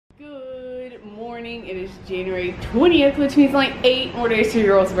morning. It is January 20th, which means like 8 more days to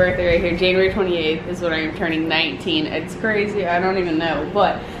your girl's birthday right here. January 28th is when I am turning 19. It's crazy, I don't even know,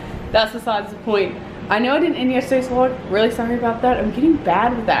 but that's besides the point. I know I didn't end yesterday's vlog. Really sorry about that. I'm getting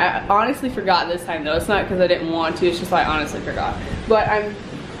bad with that. I honestly forgot this time though. It's not because I didn't want to, it's just I honestly forgot. But I've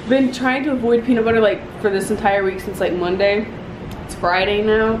been trying to avoid peanut butter like for this entire week since like Monday. It's Friday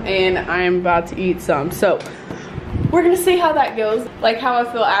now and I'm about to eat some. So we're gonna see how that goes, like how I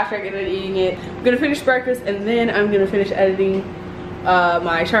feel after I get done eating it. I'm gonna finish breakfast and then I'm gonna finish editing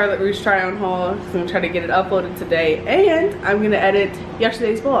my Charlotte Russe try on haul. I'm gonna try to get it uploaded today and I'm gonna edit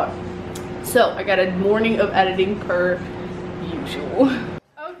yesterday's vlog. So I got a morning of editing per usual.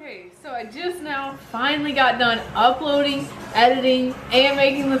 Okay, so I just now finally got done uploading, editing, and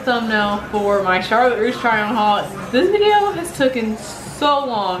making the thumbnail for my Charlotte Russe try on haul. This video has taken so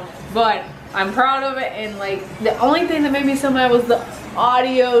long, but I'm proud of it, and like the only thing that made me so mad was the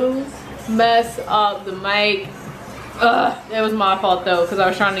audio mess up, the mic. It was my fault though, because I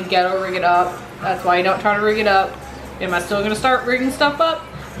was trying to ghetto rig it up. That's why you don't try to rig it up. Am I still gonna start rigging stuff up?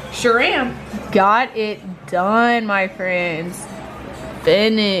 Sure am. Got it done, my friends.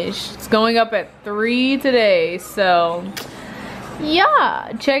 Finished. It's going up at 3 today, so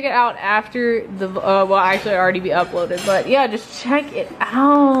yeah, check it out after the well, actually already be uploaded, but yeah, just check it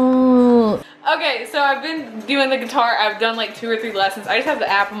out. Okay, so I've been doing the guitar. I've done like 2 or 3 lessons. I just have the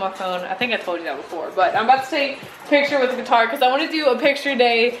app on my phone. I think I told you that before, but I'm about to take a picture with the guitar because I want to do a picture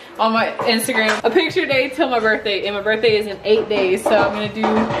day on my Instagram. A picture day till my birthday, and my birthday is in 8 days, so I'm gonna do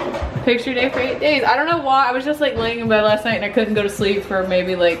a picture day for 8 days. I don't know why. I was just like laying in bed last night and I couldn't go to sleep for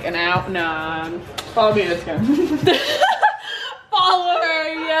maybe like an hour. Nah, follow me on Instagram. Follow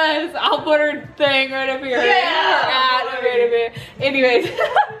her, yes. I'll put her thing right up here. Yeah. Her ad right up here. Anyways.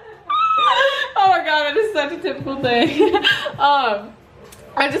 Oh my god, that is such a typical thing.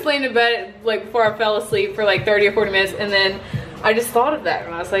 I just laid in bed like before I fell asleep for like 30 or 40 minutes, and then I just thought of that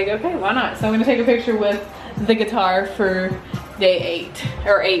and I was like, okay, why not? So I'm gonna take a picture with the guitar for day 8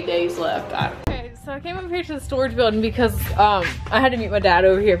 or 8 days left. Okay, so I came up here to the storage building because I had to meet my dad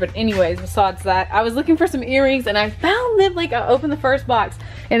over here, but anyways, besides that, I was looking for some earrings and I found them. Like, I opened the first box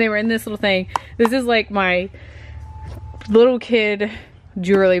and they were in this little thing. This is like my little kid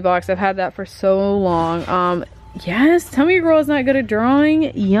jewelry box. I've had that for so long. Yes, tell me your girl is not good at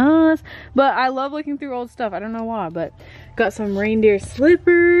drawing. Yes, but I love looking through old stuff. I don't know why, but got some reindeer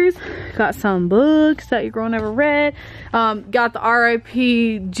slippers, got some books that your girl never read, got the RIP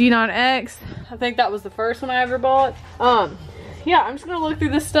G9X. I think that was the first one I ever bought. Yeah, I'm just gonna look through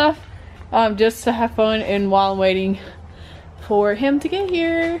this stuff just to have fun and while I'm waiting for him to get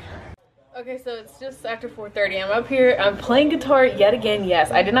here. Okay, so it's just after 4:30. I'm up here, I'm playing guitar yet again.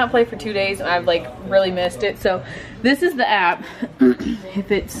 Yes, I did not play for 2 days and I've like really missed it. So this is the app. If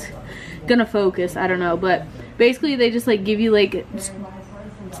it's gonna focus, I don't know, but basically they just like give you like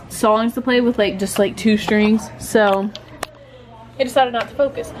songs to play with like just like 2 strings. So I decided not to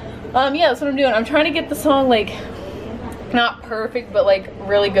focus. Yeah, that's what I'm doing. I'm trying to get the song like not perfect, but like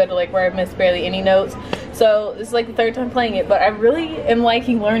really good to like where I missed barely any notes. So this is like the 3rd time playing it, but I really am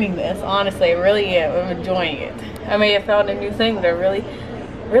liking learning this. Honestly, I really am. I'm enjoying it. I may have found a new thing that I really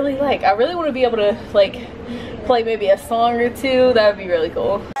like. I really want to be able to like play maybe a song or 2. That would be really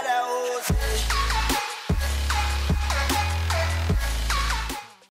cool.